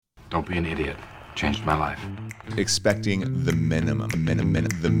Don't be an idiot. Changed my life. Expecting the minimum.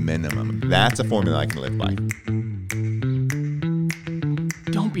 That's a formula I can live by.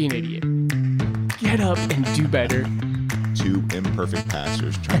 Don't be an idiot. Get up and do better. Two imperfect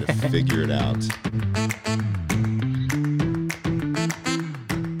pastors trying to figure it out.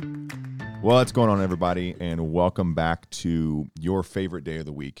 Well, what's going on, everybody, and welcome back to your favorite day of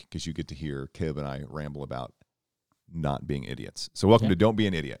the week, because you get to hear Caleb and I ramble about not being idiots. So welcome to Don't Be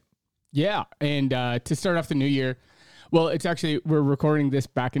an Idiot. Yeah, and to start off the new year, well, it's actually, we're recording this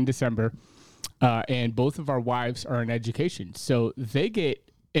back in December, and both of our wives are in education, so they get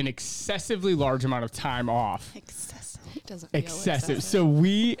an excessively large amount of time off. It doesn't feel excessive. So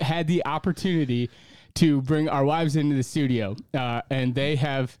we had the opportunity to bring our wives into the studio, and they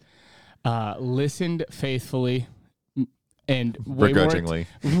have listened faithfully and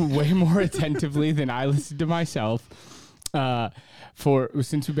way more attentively than I listened to myself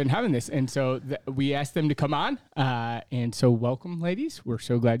since we've been having this. And so we asked them to come on. And so welcome, ladies. We're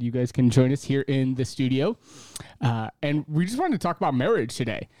so glad you guys can join us here in the studio. And we just wanted to talk about marriage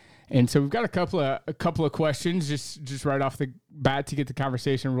today. And so we've got a couple of questions just right off the bat to get the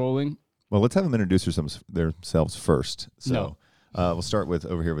conversation rolling. Well, let's have them introduce themselves first. So. No. We'll start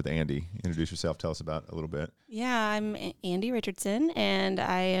over here with Andy. Introduce yourself. Tell us about a little bit. Yeah, I'm Andy Richardson, and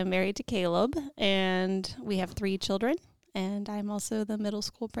I am married to Caleb, and we have 3 children, and I'm also the middle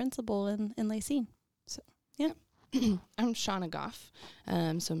school principal in Lacine. So, yeah. I'm Shauna Goff,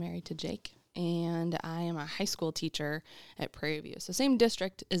 so married to Jake, and I am a high school teacher at Prairie View. So same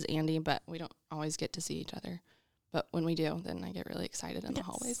district as Andy, but we don't always get to see each other. But when we do, then I get really excited in the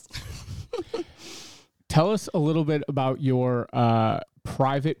hallways. Tell us a little bit about your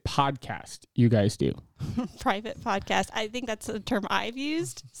private podcast you guys do. Private podcast. I think that's a term I've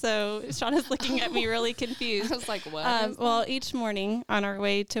used. So Shauna's looking at me really confused. I was like, what? Well, each morning on our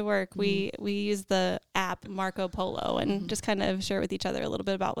way to work, we use the app Marco Polo and just kind of share with each other a little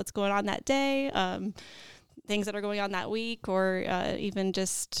bit about what's going on that day, things that are going on that week, or even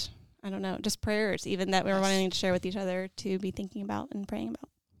just, I don't know, just prayers even that we were wanting to share with each other to be thinking about and praying about.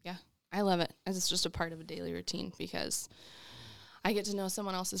 I love it. It's just a part of a daily routine because I get to know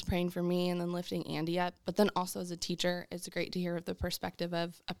someone else is praying for me and then lifting Andy up. But then also as a teacher, it's great to hear the perspective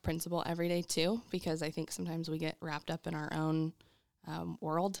of a principal every day too, because I think sometimes we get wrapped up in our own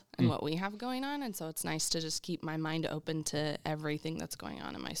world and what we have going on. And so it's nice to just keep my mind open to everything that's going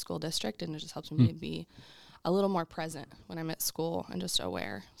on in my school district. And it just helps me to be a little more present when I'm at school and just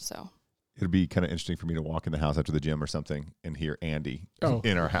aware. So it'd be kind of interesting for me to walk in the house after the gym or something and hear Andy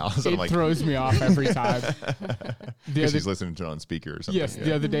in our house. It throws me off every time. She's listening to it on speaker or something. Yes,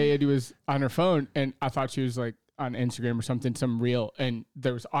 the other day Andy was on her phone, and I thought she was like on Instagram or something, some reel, and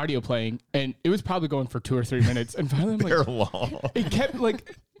there was audio playing, and it was probably going for 2 or 3 minutes. And finally, I'm like, they're long. It kept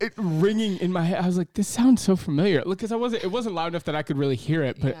it ringing in my head. I was like, this sounds so familiar, because it wasn't loud enough that I could really hear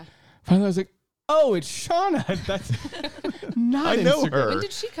it. But finally, I was like, oh, it's Shauna. That's not I know Instagram. her. when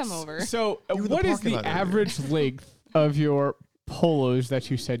did she come over? So what is the average length of your polos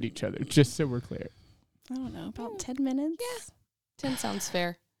that you send each other? Just so we're clear. I don't know, about 10 minutes? Yeah. 10 sounds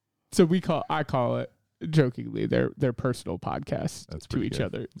fair. So I call it jokingly their personal podcast to each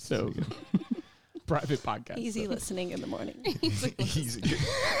other. So private podcast. Easy listening in the morning. Easy. You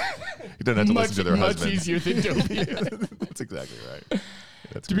don't have to listen to their husband. Much easier than Dopey. That's exactly right.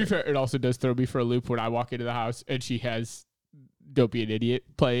 To be fair, it also does throw me for a loop when I walk into the house and she has Dopey and Idiot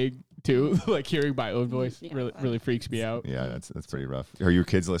playing too. Like hearing my own voice really freaks me out. Yeah, that's pretty rough. Are your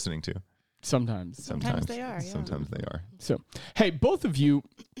kids listening too? Sometimes they are. Yeah. Sometimes they are. So, hey, both of you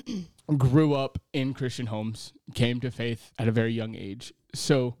grew up in Christian homes, came to faith at a very young age.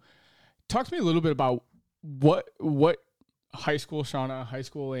 So, talk to me a little bit about what high school Shauna, high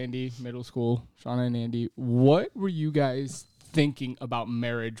school Andy, middle school Shauna and Andy. What were you guys thinking about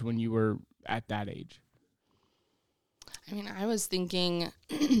marriage when you were at that age? I mean, I was thinking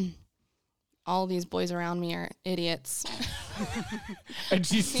all these boys around me are idiots. And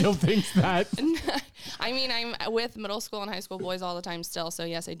she still thinks that. I mean, I'm with middle school and high school boys all the time still. So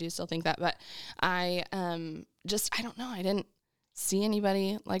yes, I do still think that, but I I don't know. I didn't see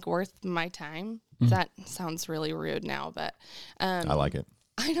anybody worth my time. That sounds really rude now, but I like it.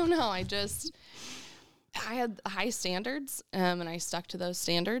 I don't know. I had high standards, and I stuck to those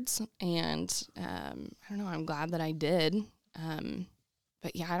standards, and I don't know, I'm glad that I did.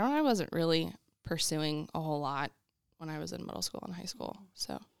 But yeah, I wasn't really pursuing a whole lot when I was in middle school and high school.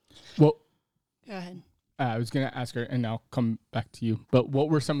 So, well, go ahead. I was going to ask her, and I'll come back to you. But what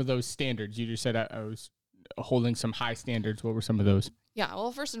were some of those standards? You just said I was holding some high standards. What were some of those? Yeah,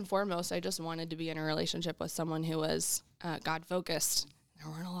 well, first and foremost, I just wanted to be in a relationship with someone who was God-focused,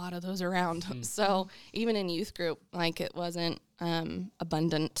 there weren't a lot of those around. So even in youth group, like it wasn't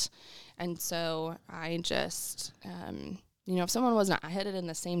abundant. And so I just, if someone was not headed in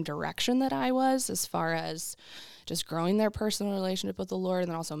the same direction that I was, as far as just growing their personal relationship with the Lord, and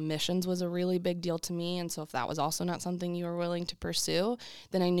then also missions was a really big deal to me. And so if that was also not something you were willing to pursue,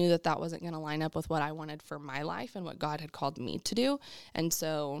 then I knew that wasn't going to line up with what I wanted for my life and what God had called me to do. And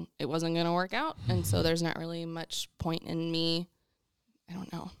so it wasn't going to work out. And so there's not really much point in me,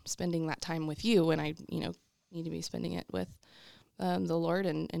 spending that time with you when I, need to be spending it with the Lord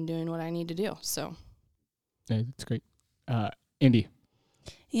and doing what I need to do. So. Yeah, that's great. Indy.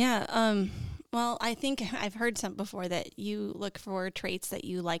 Yeah. Well, I think I've heard some before that you look for traits that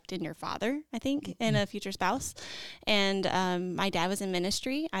you liked in your father, I think, in a future spouse. And my dad was in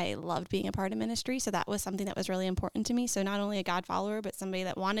ministry. I loved being a part of ministry. So that was something that was really important to me. So not only a God follower, but somebody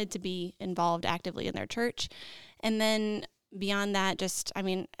that wanted to be involved actively in their church. And then beyond that, I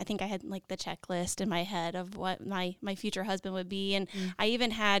think I had like the checklist in my head of what my future husband would be. And I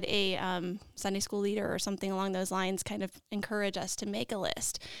even had a Sunday school leader or something along those lines kind of encourage us to make a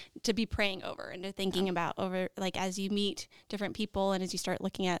list to be praying over and to thinking about over, like as you meet different people and as you start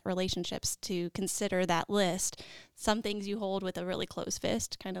looking at relationships, to consider that list. Some things you hold with a really closed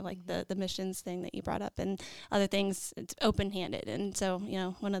fist, kind of like the missions thing that you brought up, and other things it's open-handed. And so,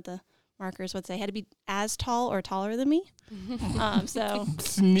 one of the markers would say had to be as tall or taller than me. So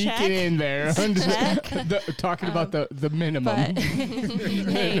sneaking check. in there, talking about the minimum. But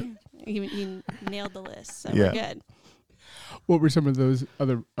hey, you nailed the list, so we're good. What were some of those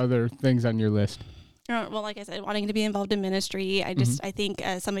other things on your list? Well, like I said, wanting to be involved in ministry. I think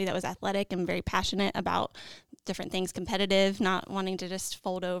somebody that was athletic and very passionate about different things, competitive, not wanting to just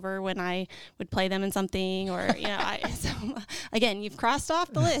fold over when I would play them in something, or, so again, you've crossed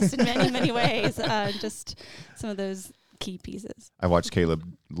off the list in many, many ways. Just some of those key pieces. I watched Caleb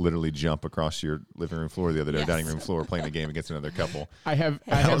literally jump across your living room floor the other day, Yes. dining room floor, playing the game against another couple. I have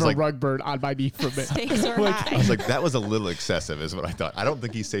was a like- rug bird on my knee from it. Stakes are I high. was like, that was a little excessive, is what I thought. I don't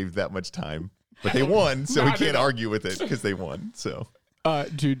think he saved that much time, but they won, so we can't argue with it because they won. So.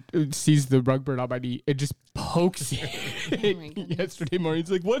 Dude sees the rug bird on my knee. It just pokes it. my goodness. Yesterday morning,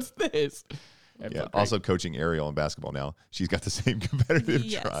 he's like, "What's this?" It Yeah, felt great. also coaching Ariel in basketball now. She's got the same competitive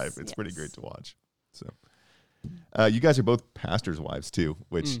Yes, drive. It's pretty yes. great to watch. So, you guys are both pastors' wives too,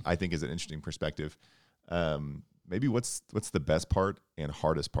 which I think is an interesting perspective. Maybe what's the best part and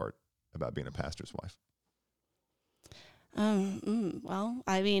hardest part about being a pastor's wife? Well,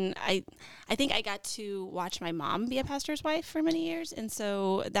 I mean, I think I got to watch my mom be a pastor's wife for many years. And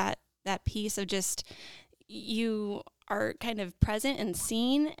so that piece of just, you are kind of present and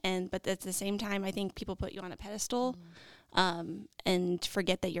seen, but at the same time, I think people put you on a pedestal, and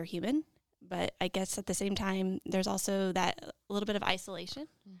forget that you're human. But I guess at the same time, there's also that little bit of isolation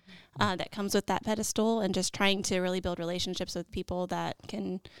that comes with that pedestal, and just trying to really build relationships with people that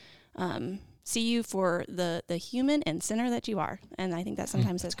can see you for the human and sinner that you are. And I think that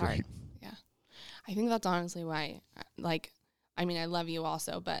sometimes is hard. Yeah. I think that's honestly why, I love you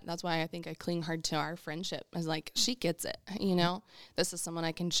also, but that's why I think I cling hard to our friendship. Is like, she gets it, This is someone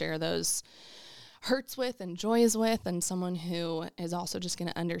I can share those hurts with and joys with, and someone who is also just going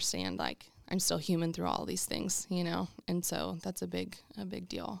to understand, like, I'm still human through all these things, And so that's a big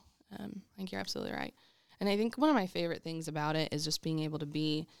deal. I think you're absolutely right. And I think one of my favorite things about it is just being able to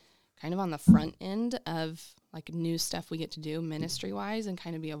be kind of on the front end of like new stuff we get to do ministry wise, and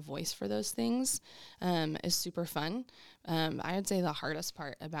kind of be a voice for those things is super fun. I would say the hardest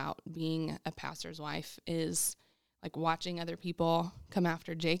part about being a pastor's wife is like watching other people come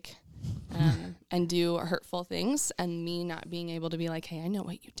after Jake and do hurtful things, and me not being able to be like, hey, I know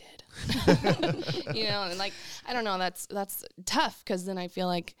what you did. And like, I don't know, that's tough, because then I feel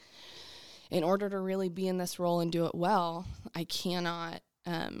like in order to really be in this role and do it well, I cannot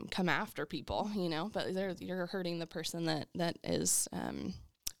come after people, but you're hurting the person that is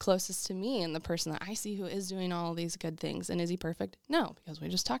closest to me, and the person that I see who is doing all these good things. And is he perfect? No, because we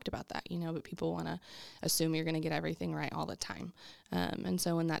just talked about that, but people want to assume you're going to get everything right all the time. And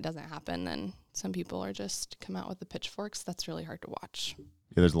so when that doesn't happen, then some people are just come out with the pitchforks. That's really hard to watch. Yeah,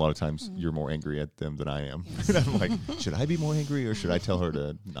 there's a lot of times you're more angry at them than I am. And I'm like, should I be more angry, or should I tell her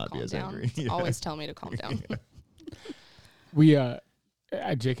to not Calm be as down. angry? Yeah. Always tell me to calm down. We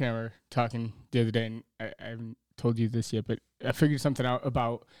Jake and I were talking the other day, and I haven't told you this yet, but I figured something out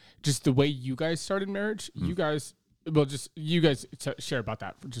about just the way you guys started marriage. You guys share about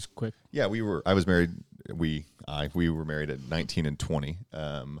that for just quick. Yeah, I was married. We were married at 19 and 20.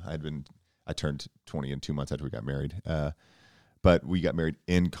 I turned 20 in 2 months after we got married. But we got married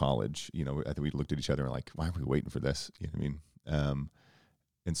in college. I think we looked at each other and were like, why are we waiting for this? You know what I mean?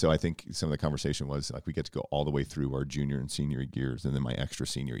 And so I think some of the conversation was like, we get to go all the way through our junior and senior years, and then my extra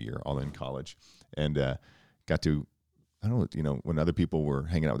senior year, all in college, and got to, I don't know, when other people were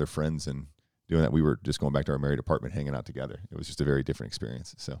hanging out with their friends and doing that, we were just going back to our married apartment, hanging out together. It was just a very different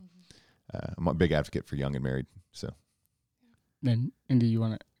experience. So I'm a big advocate for young and married. So. And do you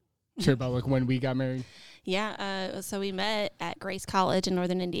want to share about like when we got married? Yeah, so we met at Grace College in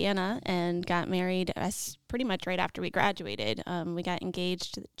Northern Indiana and got married pretty much right after we graduated. We got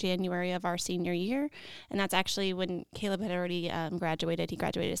engaged January of our senior year, and that's actually when Caleb had already graduated. He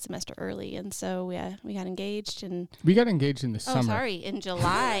graduated a semester early, and so we got engaged. And we got engaged in the summer. Oh, sorry, in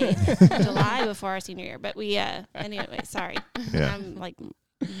July, July before our senior year. But we anyway, sorry, Yeah. I'm like.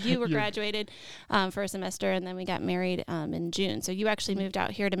 You were graduated for a semester, and then we got married in June. So you actually moved out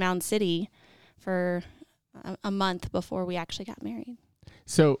here to Mound City for a month before we actually got married.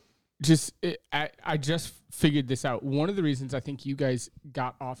 So I just figured this out. One of the reasons I think you guys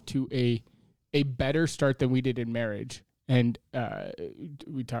got off to a better start than we did in marriage, and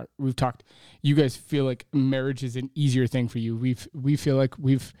we've talked. You guys feel like marriage is an easier thing for you. We feel like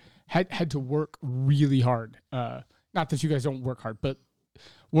we've had to work really hard. Not that you guys don't work hard, but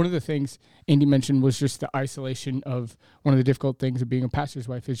one of the things Andy mentioned was just the isolation of one of the difficult things of being a pastor's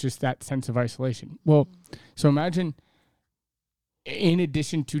wife is just that sense of isolation. Well, so imagine in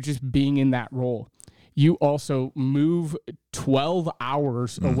addition to just being in that role, you also move 12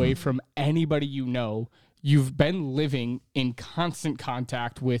 hours away from anybody you know. You've been living in constant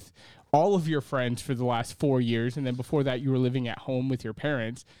contact with all of your friends for the last 4 years. And then before that, you were living at home with your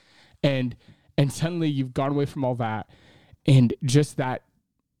parents. And suddenly you've gone away from all that. And just that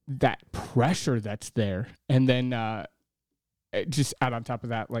pressure that's there, and then just add on top of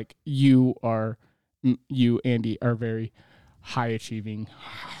that, like you, Andy, are very high achieving,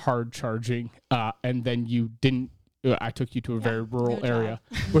 hard charging, and then you didn't. I took you to a very rural area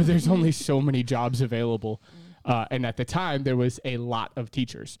where there's only so many jobs available, and at the time there was a lot of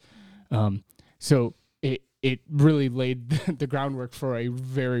teachers, so it really laid the groundwork for a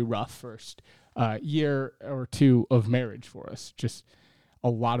very rough first year or two of marriage for us. Just a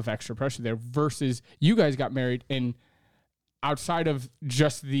lot of extra pressure there versus you guys got married, and outside of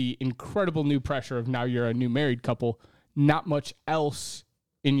just the incredible new pressure of now you're a new married couple, not much else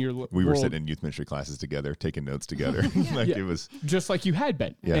in your We were sitting in youth ministry classes together, taking notes together. It was just like you had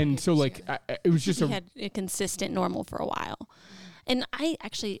been. Yeah. And so like it was just we had a consistent normal for a while. And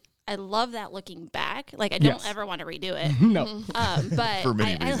I love that looking back. Like, I don't ever want to redo it. No. But For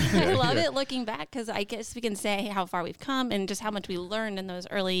many reasons. I love it looking back, because I guess we can say how far we've come and just how much we learned in those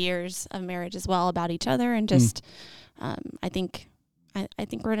early years of marriage as well about each other. And just, I think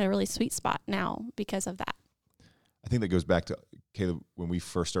we're in a really sweet spot now because of that. I think that goes back to Caleb when we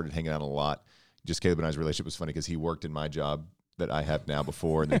first started hanging out a lot. Just Caleb and I's relationship was funny because he worked in my job that I have now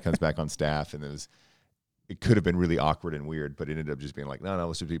before, and then comes back on staff, and it could have been really awkward and weird, but it ended up just being like, no,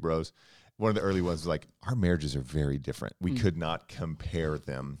 let's just be bros. One of the early ones was like, our marriages are very different. We could not compare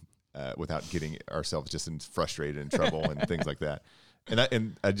them without getting ourselves just frustrated and in trouble and things like that.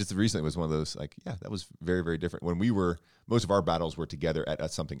 And I just recently was one of those, like, yeah, that was very, very different. When most of our battles were together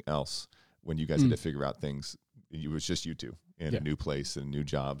at something else, when you guys had to figure out things, it was just you two in a new place and new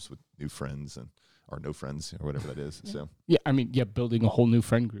jobs with new friends or no friends or whatever that is. Yeah. So building a whole new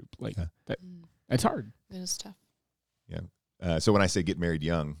friend group like that. It's hard. It was tough. Yeah. So when I say get married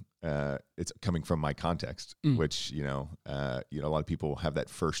young, it's coming from my context, which, a lot of people have that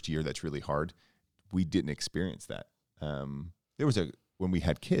first year that's really hard. We didn't experience that. When we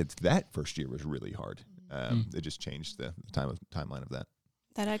had kids, that first year was really hard. It just changed the timeline of that.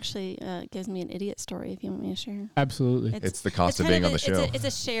 That actually gives me an idiot story if you want me to share. Absolutely. It's the cost of being on the show. It's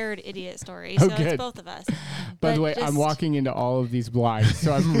a shared idiot story, so it's both of us. By the way, I'm walking into all of these blinds,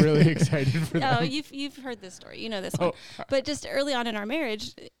 so I'm really excited for that. Oh, you've heard this story. You know this one. But just early on in our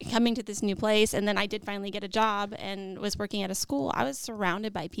marriage, coming to this new place, and then I did finally get a job and was working at a school, I was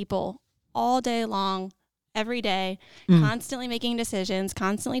surrounded by people all day long, every day, constantly making decisions,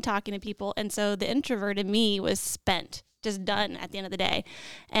 constantly talking to people. And so the introvert in me was spent, just done at the end of the day.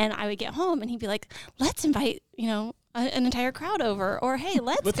 And I would get home and he'd be like, let's invite, an entire crowd over, or hey,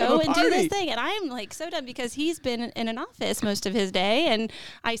 let's go and do this thing. And I'm like so done because he's been in an office most of his day and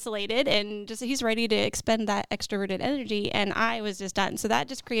isolated, and just he's ready to expend that extroverted energy. And I was just done. So that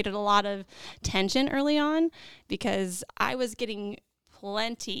just created a lot of tension early on because I was getting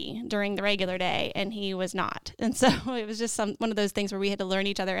plenty during the regular day and he was not. And so it was just one of those things where we had to learn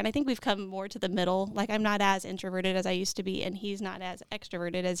each other. And I think we've come more to the middle. Like, I'm not as introverted as I used to be, and he's not as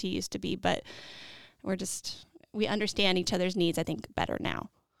extroverted as he used to be, but we understand each other's needs, I think, better now.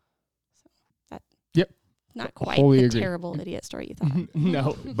 So Yep. not quite Wholly the agree. terrible idiot story you thought.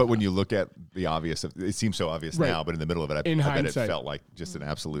 No. But when you look at the obvious, it seems so obvious Right. now, but in the middle of it, I In bet it hindsight. felt like just an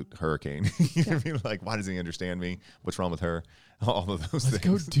absolute hurricane. You know what I mean? Like, why doesn't he understand me? What's wrong with her? All of those Let's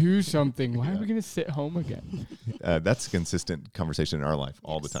go things. do something. Why are we going to sit home again? That's a consistent conversation in our life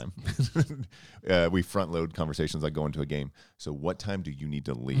all the time. We front load conversations like going to a game. So what time do you need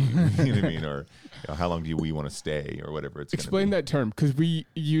to leave? You know what I mean? Or how long do we want to stay or whatever it's Explain gonna be. that term, because we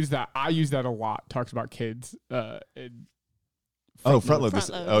use that. I use that a lot. Talks about kids. Front load. Front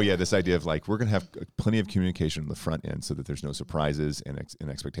load. Oh yeah, this idea of like we're gonna have plenty of communication on the front end so that there's no surprises and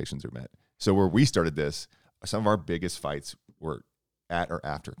expectations are met. So where we started this, some of our biggest fights were at or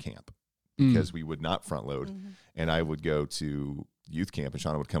after camp because we would not front load, and I would go to youth camp and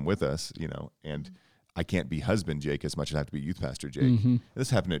Shauna would come with us, and I can't be husband Jake as much as I have to be youth pastor Jake.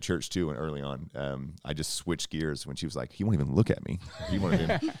 This happened at church too, and early on, I just switched gears when she was like, he won't even look at me. He won't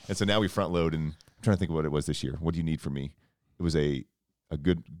even. And so now we front load, and I'm trying to think of what it was this year. What do you need from me? It was a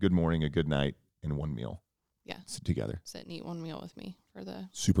good morning, a good night, and one meal. Yeah. Together. Sit and eat one meal with me for the.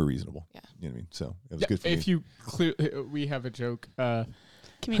 Super reasonable. Yeah. You know what I mean? So it was good for if me. you we have a joke.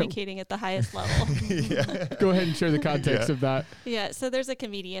 Communicating at the highest level. Go ahead and share the context of that. Yeah, so there's a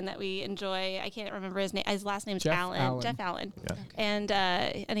comedian that we enjoy. I can't remember his name. His last name's Jeff Allen. Allen. Jeff Allen. Yeah. And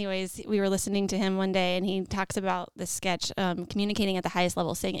anyways, we were listening to him one day, and he talks about this sketch, communicating at the highest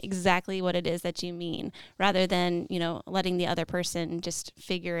level, saying exactly what it is that you mean, rather than letting the other person just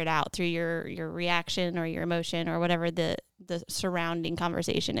figure it out through your reaction or your emotion or whatever the surrounding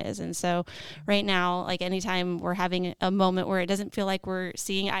conversation is. And so right now, like anytime we're having a moment where it doesn't feel like we're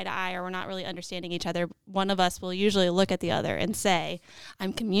seeing eye to eye or we're not really understanding each other, one of us will usually look at the other and say,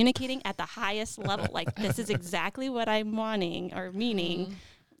 I'm communicating at the highest level. Like, this is exactly what I'm wanting or meaning.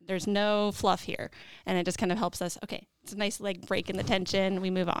 There's no fluff here. And it just kind of helps us. Okay, it's a nice like break in the tension. We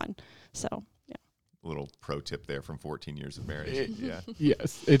move on. So, yeah. A little pro tip there from 14 years of marriage. Yeah.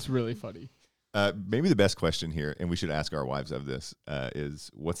 Yes, it's really funny. Maybe the best question here, and we should ask our wives of this,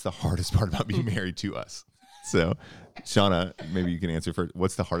 is what's the hardest part about being married to us? So, Shauna, maybe you can answer first.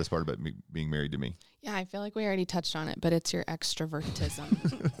 What's the hardest part about being married to me? Yeah, I feel like we already touched on it, but it's your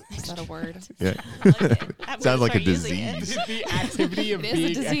extrovertism. Is that a word? Yeah. I like it. I'm Sounds gonna like a start using it. disease. The activity of It is a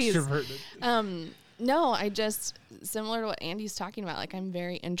being disease. extroverted. No, I just, similar to what Andy's talking about, like I'm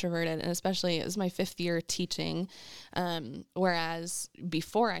very introverted, and especially it was my 5th year teaching. Whereas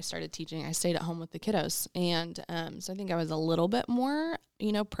before I started teaching, I stayed at home with the kiddos. And so I think I was a little bit more,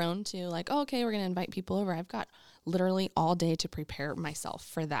 prone to like, oh, okay, we're going to invite people over. I've got literally all day to prepare myself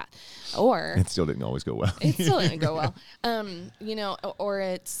for that. Or It still didn't always go well. it still didn't go well. Or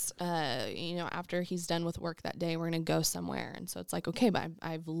it's, after he's done with work that day, we're going to go somewhere. And so it's like, okay, but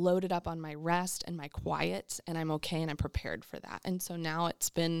I've loaded up on my rest and my quiet and I'm okay and I'm prepared for that. And so now it's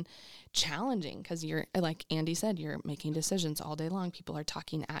been challenging because you're, like Andy said, you're making decisions all day long. People are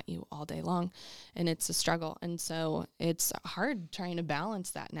talking at you all day long and it's a struggle. And so it's hard trying to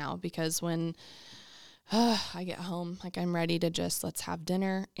balance that now because when I get home, like I'm ready to just let's have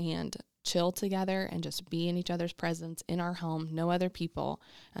dinner and chill together and just be in each other's presence in our home, no other people.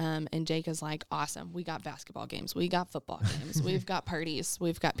 And Jake is like, awesome. We got basketball games. We got football games. We've got parties.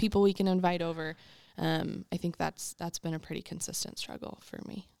 We've got people we can invite over. I think that's been a pretty consistent struggle for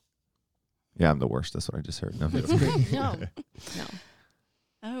me. Yeah, I'm the worst. That's what I just heard. No. No.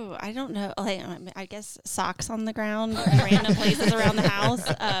 Oh, I don't know. Like, I guess socks on the ground, random places around the house.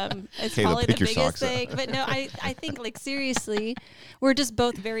 It's Caleb, probably the pick your biggest socks up. thing. But no, I think like seriously, we're just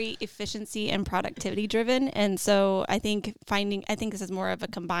both very efficiency and productivity driven. And so I think this is more of a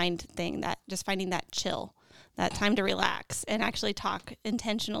combined thing, that just finding that chill, that time to relax and actually talk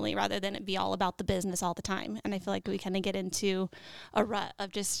intentionally rather than it be all about the business all the time. And I feel like we kind of get into a rut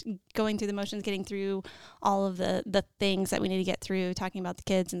of just going through the motions, getting through all of the things that we need to get through, talking about the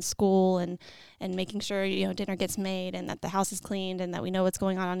kids and school and making sure, dinner gets made and that the house is cleaned and that we know what's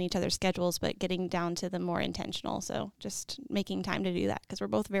going on each other's schedules, but getting down to the more intentional. So just making time to do that because we're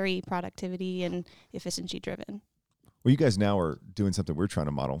both very productivity and efficiency driven. Well, you guys now are doing something we're trying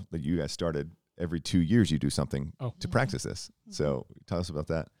to model that you guys started. Every 2 years you do something to practice this. So tell us about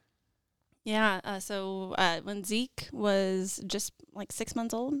that. Yeah. So when Zeke was just like 6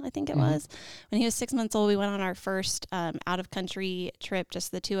 months old, I think it was, when he was 6 months old, we went on our first out of country trip,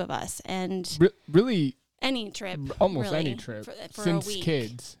 just the two of us. And Really, any trip, almost really, any trip for since a week.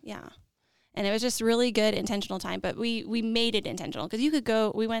 kids. Yeah. And it was just really good intentional time, but we made it intentional because you could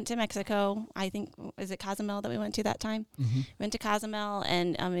go, we went to Mexico. I think, is it Cozumel that we went to that time? Mm-hmm. Went to Cozumel,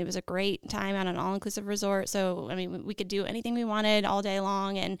 and it was a great time at an all-inclusive resort. So, I mean, we could do anything we wanted all day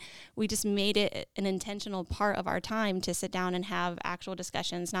long, and we just made it an intentional part of our time to sit down and have actual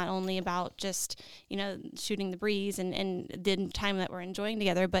discussions, not only about just, shooting the breeze and the time that we're enjoying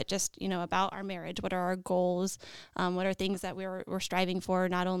together, but just, about our marriage. What are our goals? What are things that we're striving for,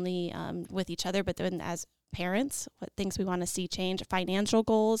 not only with each other, but then as parents, what things we want to see change, financial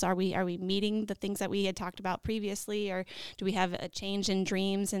goals. Are we meeting the things that we had talked about previously, or do we have a change in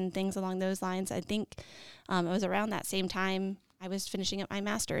dreams and things along those lines? I think it was around that same time I was finishing up my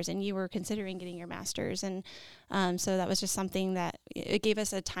master's and you were considering getting your master's. And so that was just something that it gave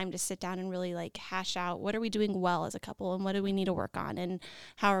us a time to sit down and really like hash out what are we doing well as a couple and what do we need to work on and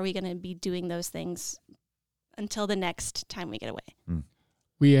how are we going to be doing those things until the next time we get away.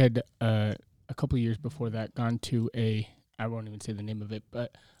 We had a couple of years before that gone to I won't even say the name of it,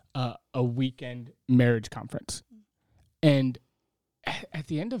 but a weekend marriage conference. And at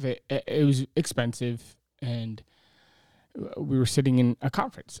the end of it, it was expensive, and we were sitting in a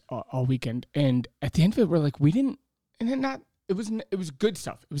conference all weekend. And at the end of it, we're like, it was good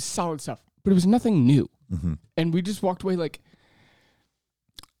stuff. It was solid stuff, but it was nothing new. Mm-hmm. And we just walked away like,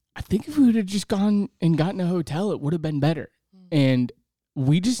 I think if we would have just gone and gotten a hotel, it would have been better. And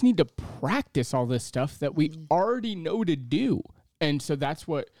we just need to practice all this stuff that we already know to do. And so that's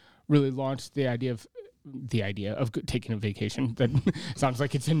what really launched the idea of taking a vacation. That sounds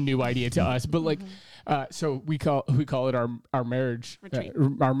like it's a new idea to us, but like, so we call it our marriage retreat,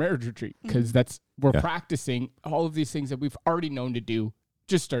 our marriage retreat. Cause we're practicing all of these things that we've already known to do,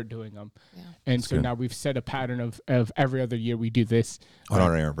 just start doing them. Yeah. And that's so good. Now we've set a pattern of every other year we do this. On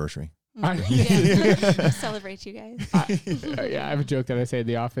our anniversary. Celebrate you guys. I have a joke that I say in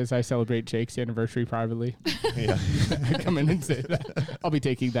the office. I celebrate Jake's anniversary privately. Yeah. I come in and say that. I'll be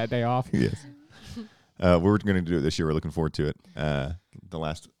taking that day off. Yes. We're going to do it this year. We're looking forward to it. The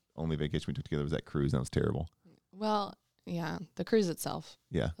last only vacation we took together was that cruise. That was terrible. Well, yeah, the cruise itself.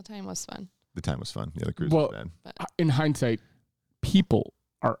 Yeah. The time was fun. Yeah, the cruise was bad. But in hindsight, people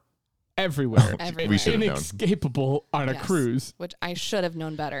are everywhere. We should have known. Inescapable on a cruise. Which I should have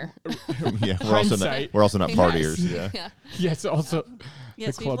known better. Yeah, we're also not partiers. Yeah. Yes, also.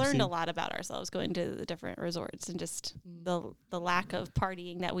 Yes, we've learned a lot about ourselves going to the different resorts and just the lack of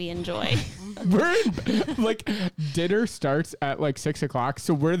partying that we enjoy. Dinner starts at like 6:00,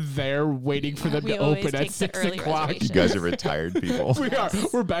 so we're there waiting for them to open at 6:00. You guys are retired people. We are.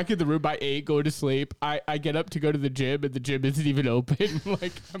 We're back in the room by 8, go to sleep. I get up to go to the gym, and the gym isn't even open.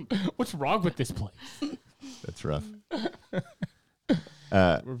 Like, what's wrong with this place? That's rough.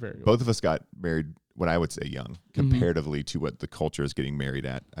 We're very old. Both of us got married when I would say young, comparatively to what the culture is getting married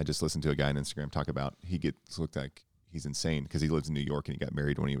at. I just listened to a guy on Instagram talk about he gets looked like he's insane because he lives in New York and he got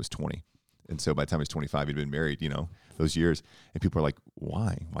married when he was 20. And so by the time he was 25, he'd been married, those years. And people are like,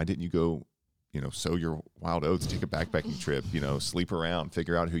 why? Why didn't you go, sow your wild oats, take a backpacking trip, sleep around,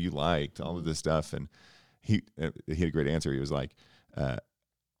 figure out who you liked, all of this stuff. And he had a great answer. He was like,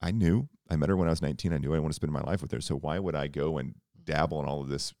 I met her when I was 19. I knew I wanted to spend my life with her. So why would I go and dabble in all of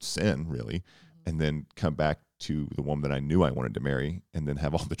this sin, really, and then come back to the woman that I knew I wanted to marry and then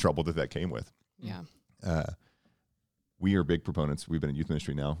have all the trouble that came with? Yeah. We are big proponents. We've been in youth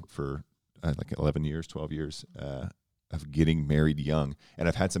ministry now for like 11 years, 12 years of getting married young. And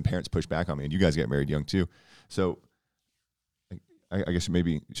I've had some parents push back on me, and you guys got married young too. So I guess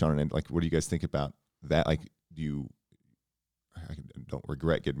maybe, Sean, and like, what do you guys think about that? Like, I don't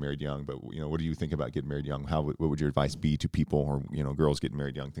regret getting married young, but what do you think about getting married young? What would your advice be to people, or girls getting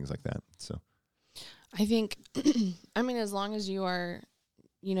married young, things like that? So, I think, as long as you are,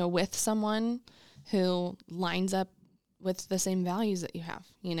 with someone who lines up with the same values that you have,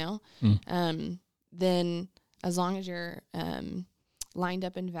 then as long as you're lined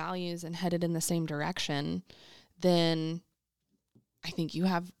up in values and headed in the same direction, then I think you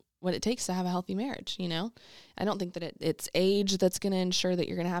have what it takes to have a healthy marriage. I don't think that it's age that's going to ensure that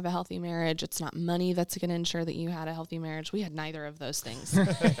you're going to have a healthy marriage. It's not money that's going to ensure that you had a healthy marriage. We had neither of those things.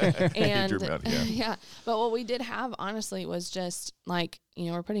 And yeah. But what we did have, honestly, was just like,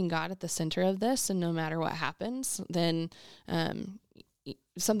 we're putting God at the center of this, and no matter what happens, then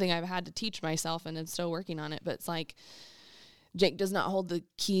something I've had to teach myself, and I'm still working on it, but it's like, Jake does not hold the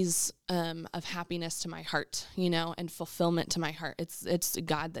keys of happiness to my heart, and fulfillment to my heart. It's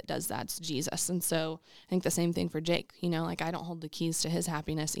God that does that. It's Jesus. And so I think the same thing for Jake, like I don't hold the keys to his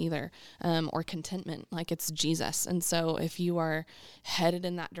happiness either, or contentment. Like it's Jesus. And so if you are headed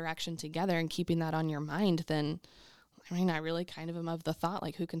in that direction together and keeping that on your mind, then I mean, I really kind of am of the thought,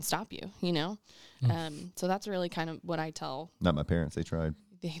 like, who can stop you, you know? So that's really kind of what I tell. Not my parents. They tried.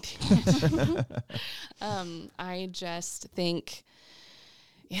 I just think,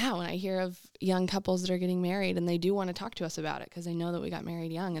 yeah, when I hear of young couples that are getting married and they do want to talk to us about it because they know that we got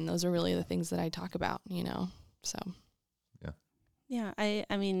married young, and those are really the things that I talk about, you know? So. Yeah, I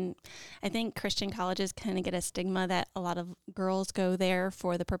mean, I think Christian colleges kind of get a stigma that a lot of girls go there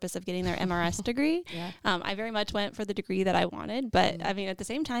for the purpose of getting their MRS degree. Yeah. I very much went for the degree that I wanted, but I mean, at the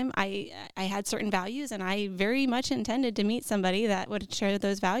same time, I had certain values, and I very much intended to meet somebody that would share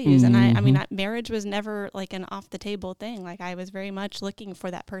those values. And I mean, marriage was never like an off the table thing. Like, I was very much looking for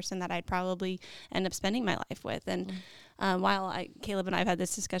that person that I'd probably end up spending my life with. And while Caleb and I have had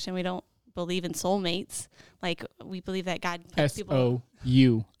this discussion, we don't believe in soulmates. Like, we believe that God puts people.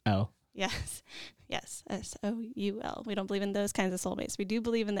 SOUL. Yes. SOUL. We don't believe in those kinds of soulmates. We do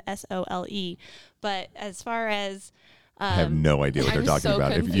believe in the SOLE. But as far as I have no idea what they're I'm talking so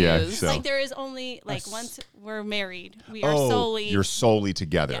about. confused. So. like, there is only like once we're married, we are solely. You're solely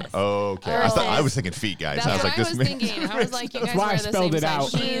together. Yes. Okay. Versus- I was thinking feet, guys. That's I was what like, I this was makes thinking. I was like, you That's guys why I wear the spelled same it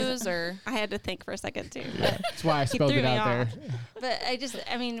size out. shoes, or I had to think for a second too. That's why I spelled threw it me out there. But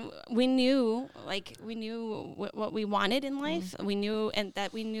I mean, we knew what we wanted in life. We knew, and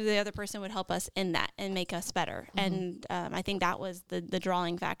that we knew the other person would help us in that and make us better. And I think that was the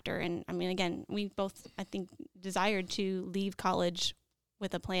drawing factor. And I mean, again, we both, I think, desired to leave college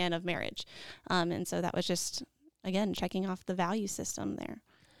with a plan of marriage. And so that was just, again, checking off the value system there.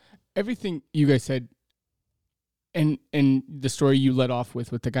 Everything you guys said, and the story you led off with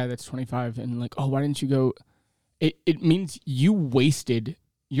the guy that's 25 and like, oh, why didn't you go? It means you wasted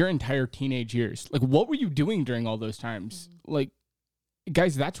your entire teenage years. Like, what were you doing during all those times? Like,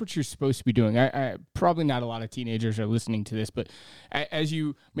 guys, that's what you're supposed to be doing. I probably not a lot of teenagers are listening to this, but as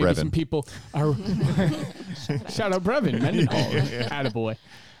you, maybe Brevin. some people are, shout out Brevin, Mendenhall, attaboy.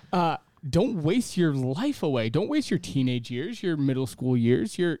 Don't waste your life away. Don't waste your teenage years, your middle school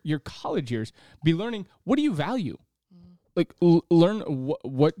years, your college years. Be learning, what do you value? Like, learn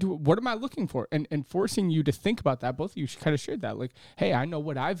what am I looking for? And forcing you to think about that. Both of you kind of shared that. Like, hey, I know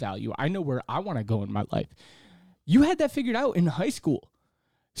what I value. I know where I want to go in my life. You had that figured out in high school.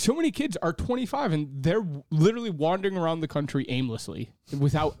 So many kids are 25 and they're literally wandering around the country aimlessly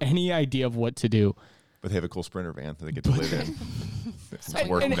without any idea of what to do. But they have a cool Sprinter van that they get to live in. It's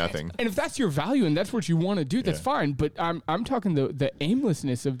worth nothing. And if that's your value and that's what you want to do, that's Yeah. fine. But I'm talking the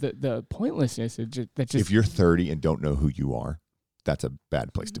aimlessness of the pointlessness of that just. If you're 30 and don't know who you are, that's a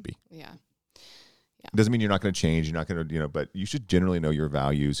bad place to be. yeah. It doesn't mean you're not going to change. You're not going to, but you should generally know your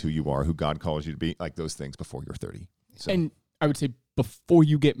values, who you are, who God calls you to be, like those things before you're 30. So, And I would say before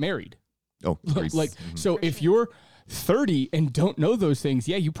you get married. agreed. Like, so if you're 30 and don't know those things,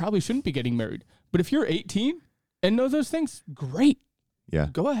 yeah, you probably shouldn't be getting married. But if you're 18 and know those things, great. yeah.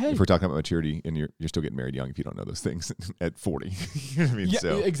 Go ahead. If we're talking about maturity and you're still getting married young if you don't know those things at 40. You know what I mean? Yeah,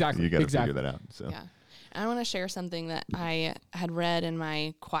 so exactly, you got to exactly. figure that out. So Yeah. And I want to share something that I had read in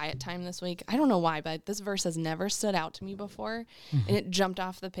my quiet time this week. I don't know why, but this verse has never stood out to me before. And it jumped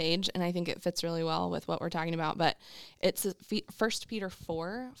off the page, and I think it fits really well with what we're talking about. But it's 1 Peter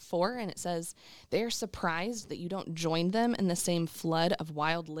 4:4, and it says, they are surprised that you don't join them in the same flood of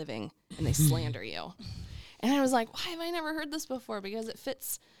wild living, and they slander you. And I was like, why have I never heard this before? Because it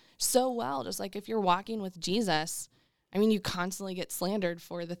fits so well. Just like if you're walking with Jesus, I mean, you constantly get slandered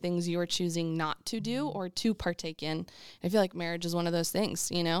for the things you are choosing not to do or to partake in. I feel like marriage is one of those things,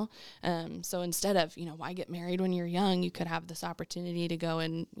 So instead of, why get married when you're young? You could have this opportunity to go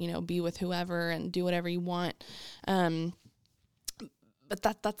and, be with whoever and do whatever you want. But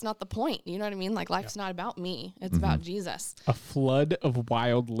that's not the point. You know what I mean? Like, life's not about me. It's about Jesus. A flood of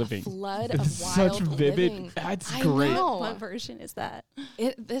wild living. Flood It's of wild such vivid. living. That's I great. know. What version is that?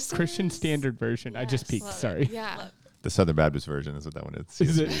 This Christian is- Standard Version. I just Yes. peeked. Love it. Sorry. Yeah. the Southern Baptist version is what that one is.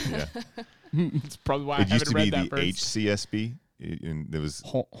 Is it? Yeah. It's probably why I It used haven't to be read the that verse. HCSB. And there was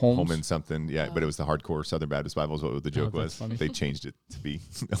Holmes. Holman something, yeah, but it was the hardcore Southern Baptist Bible is what the joke that's was. funny. They changed it to be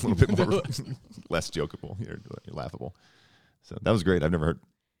a little bit more less jokeable, laughable. So that was great. I've never heard.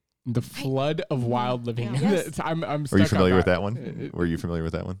 The flood of wild living. Yes. I'm Were you stuck on familiar with that one? Were you familiar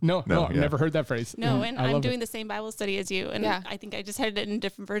with that one? No, I've yeah. never heard that phrase. No, and I I'm love doing it. the same Bible study as you, and Yeah. I think I just had it in a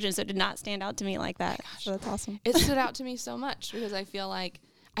different version, so it did not stand out to me like that. So that's awesome. It stood out to me so much because I feel like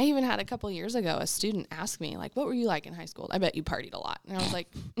I even had a couple years ago a student ask me, like, what were you like in high school? I bet you partied a lot. And I was like,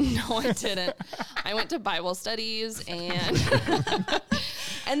 no, I didn't. I went to Bible studies and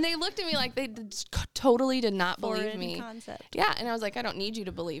and they looked at me like they totally did not believe Foreign me. concept. Yeah, and I was like, I don't need you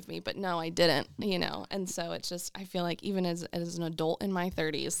to believe me, but no, I didn't, and so it's just, I feel like even as an adult in my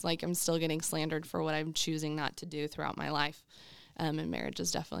 30s, like I'm still getting slandered for what I'm choosing not to do throughout my life, and marriage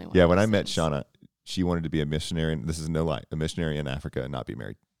is definitely one. Yeah, of when those I met things. Shauna, she wanted to be a missionary, and this is no lie, a missionary in Africa and not be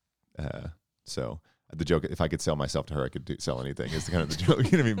married. So the joke, if I could sell myself to her, I could sell anything. Is kind of the joke,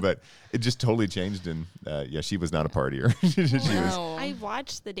 you know what I mean? But it just totally changed, and she was not a partier. she was. No. I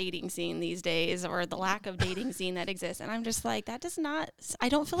watch the dating scene these days, or the lack of dating scene that exists, and I'm just like, that does not. I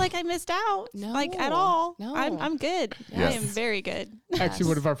don't feel like I missed out, like at all. No. I'm good. Yes. I am very good. Actually,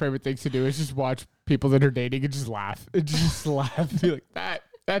 one of our favorite things to do is just watch people that are dating and just laugh. And just laugh. Be like,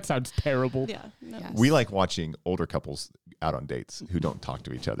 that sounds terrible. Yeah. No. Yes. We like watching older couples out on dates who don't talk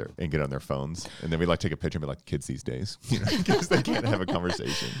to each other and get on their phones, and then we like take a picture and be like, kids these days, because they can't have a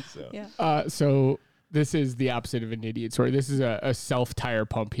conversation. So Yeah. So this is the opposite of an idiot story. This is a self-tire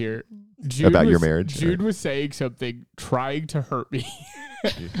pump here. About your marriage? Jude was saying something, trying to hurt me.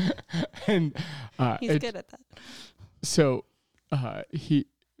 And He's good at that. so we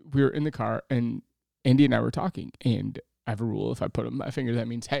were in the car, and Andy and I were talking, and I have a rule. If I put up my finger, that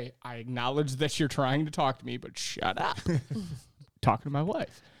means, hey, I acknowledge that you're trying to talk to me, but shut up. Talking to my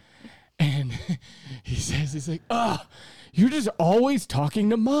wife. And he's like, you're just always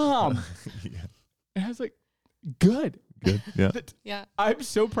talking to mom. yeah. And I was like, good. Yeah. Yeah. I'm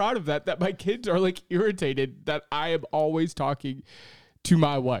so proud of that my kids are like irritated that I am always talking to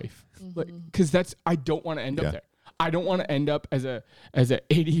my wife. Like, cause I don't want to end Yeah. up there. I don't want to end up as a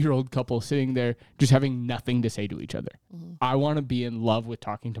 80-year-old couple sitting there just having nothing to say to each other. I want to be in love with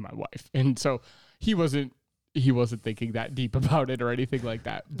talking to my wife. And so he wasn't thinking that deep about it or anything like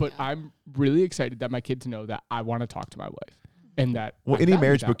that. But I'm really excited that my kids know that I want to talk to my wife, and that Any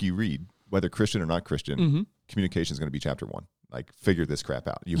marriage book you read, whether Christian or not Christian, Mm-hmm. communication is going to be chapter 1. Like, figure this crap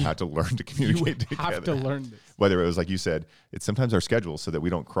out. You have to learn to communicate together. have to learn this. Whether it was like you said, it's sometimes our schedule so that we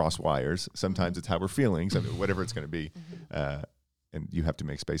don't cross wires. Sometimes it's how we're feeling, so whatever it's going to be, and you have to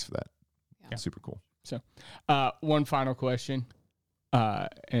make space for that. Yeah. Super cool. So, one final question,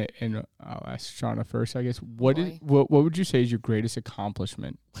 and I'll ask Shauna first, I guess. What would you say is your greatest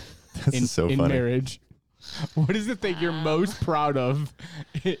accomplishment That's so in funny. marriage? What is the thing you're most proud of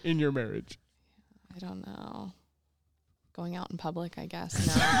in your marriage? I don't know. Going out in public, I guess.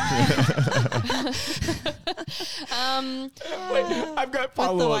 No. Wait, I've got With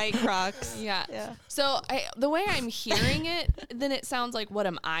follow the up. white Crocs. Yeah. Yeah. So the way I'm hearing it, then it sounds like, what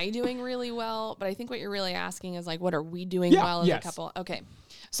am I doing really well? But I think what you're really asking is like, what are we doing Yeah, well as yes. a couple? Okay.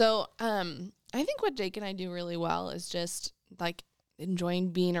 So I think what Jake and I do really well is just like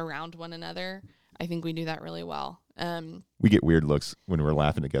enjoying being around one another. I think we do that really well. We get weird looks when we're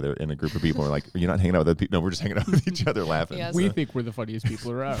laughing together in a group of people. We're like, you're not hanging out with other people. No, we're just hanging out with each other laughing. Yes. We So- think we're the funniest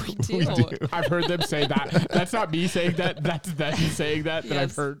people around. We do. I've heard them say that. That's not me saying that. That's them saying that I've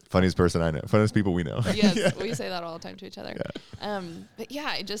Yes. heard. funniest person I know. Funniest people we know. Yes, we say that all the time to each other. But yeah,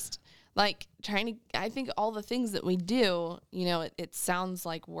 I just like I think all the things that we do, it sounds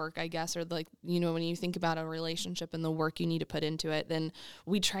like work, I guess, or like, when you think about a relationship and the work you need to put into it, then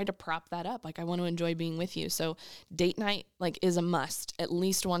we try to prop that up. Like, I want to enjoy being with you. So date night, like, is a must. At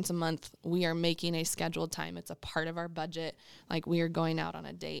least once a month, we are making a scheduled time. It's a part of our budget. Like, we are going out on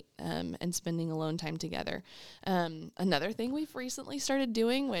a date and spending alone time together. Another thing we've recently started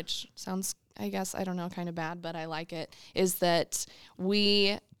doing, which sounds, I guess, I don't know, kind of bad, but I like it, is that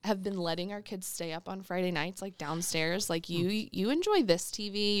we have been letting our kids stay up on Friday nights, like downstairs. Like, you enjoy this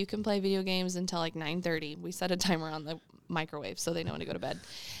TV, you can play video games until like 9:30. We set a timer on the microwave so they know when to go to bed,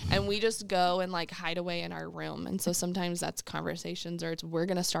 and we just go and like hide away in our room. And so sometimes that's conversations, or it's we're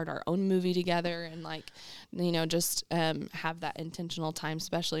gonna start our own movie together, and like, just have that intentional time,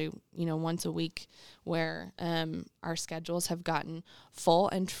 especially once a week, where our schedules have gotten full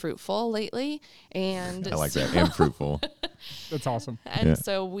and fruitful lately. And I like that. And fruitful. That's awesome. and Yeah.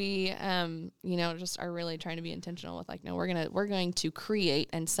 so we, just are really trying to be intentional with like, no, we're going to create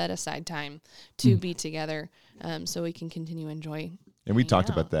and set aside time to be together, so we can continue enjoying. And we hanging talked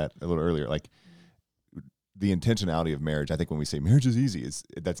out. about that a little earlier. Like, the intentionality of marriage, I think when we say marriage is easy,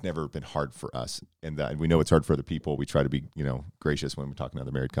 that's never been hard for us. And we know it's hard for other people. We try to be, gracious when we're talking to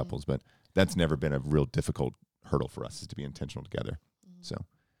other married couples, but that's never been a real difficult hurdle for us, is to be intentional together. So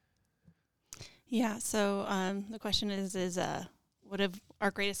Yeah. So the question is what of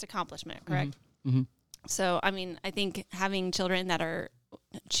our greatest accomplishment, correct? Mm-hmm. So, I mean, I think having children that are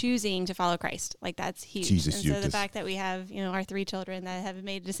choosing to follow Christ, like, that's huge. Jesus, and you so the just- fact that we have, our 3 children that have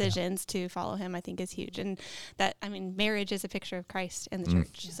made decisions to follow him, I think is huge. And that, I mean, marriage is a picture of Christ and the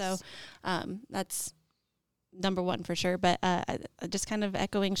church. Yes. So that's number one for sure. But just kind of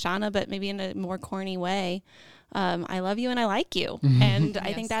echoing Shauna, but maybe in a more corny way. I love you and I like you. And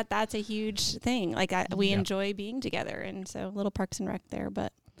I think that's a huge thing. Like we enjoy being together. And so a little Parks and Rec there,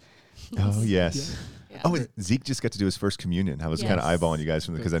 but. Oh, yes. Yeah. Oh, and Zeke just got to do his first communion. I was kind of eyeballing you guys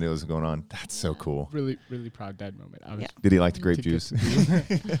because I knew it was going on. That's so cool. Really, really proud dad moment. I was Did he like the grape juice?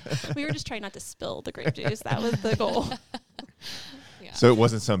 We were just trying not to spill the grape juice. That was the goal. So it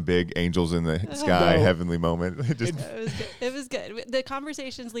wasn't some big angels in the sky heavenly moment. It was good. The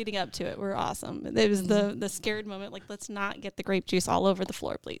conversations leading up to it were awesome. It was the scared moment. Like, let's not get the grape juice all over the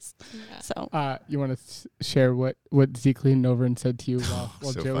floor, please. Yeah. So, you want to share what Zeke leaned over and said to you while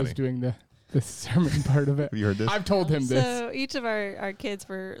So Joe funny. was doing the sermon part of it? Have you heard this? I've told him this. So each of our kids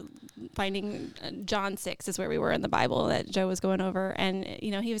were finding John 6 is where we were in the Bible that Joe was going over. And,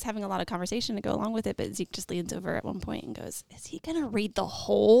 he was having a lot of conversation to go along with it. But Zeke just leans over at one point and goes, is he going to read the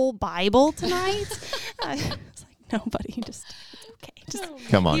whole Bible tonight? I was like, no, buddy, just okay. Just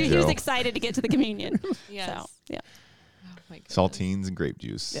Come on, he Joe. was excited to get to the communion. Yes. So, yeah. Oh my goodness. Saltines and grape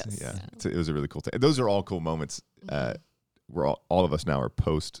juice. Yes. Yeah. It was a really cool thing. Those are all cool moments. We're all of us now are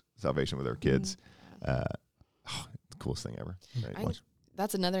post salvation with our kids. The coolest thing ever. Right?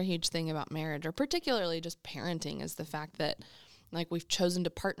 That's another huge thing about marriage, or particularly just parenting, is the fact that like we've chosen to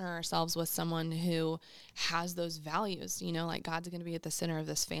partner ourselves with someone who has those values, like God's going to be at the center of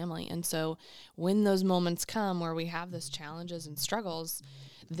this family. And so when those moments come where we have those challenges and struggles,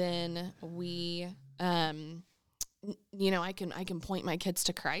 then we, I can point my kids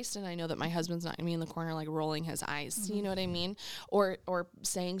to Christ, and I know that my husband's not going to be in the corner like rolling his eyes. You know what I mean? Or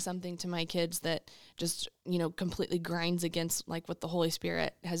saying something to my kids that just, completely grinds against like what the Holy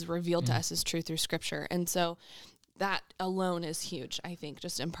Spirit has revealed to us as true through Scripture. And so that alone is huge, I think,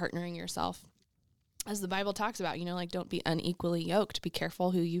 just in partnering yourself. As the Bible talks about, like, don't be unequally yoked. Be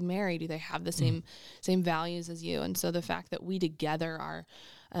careful who you marry. Do they have the same values as you? And so the fact that we together are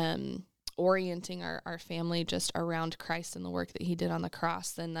orienting our family just around Christ and the work that he did on the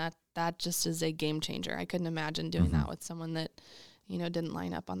cross, then that just is a game changer. I couldn't imagine doing that with someone that, didn't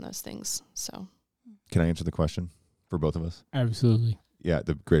line up on those things. So Can I answer the question for both of us? Absolutely. Yeah,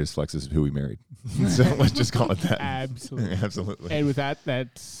 the greatest flex is who we married. So let's just call it that. Absolutely. Absolutely. And with that,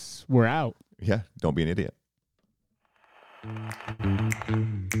 we're out. Yeah, don't be an idiot.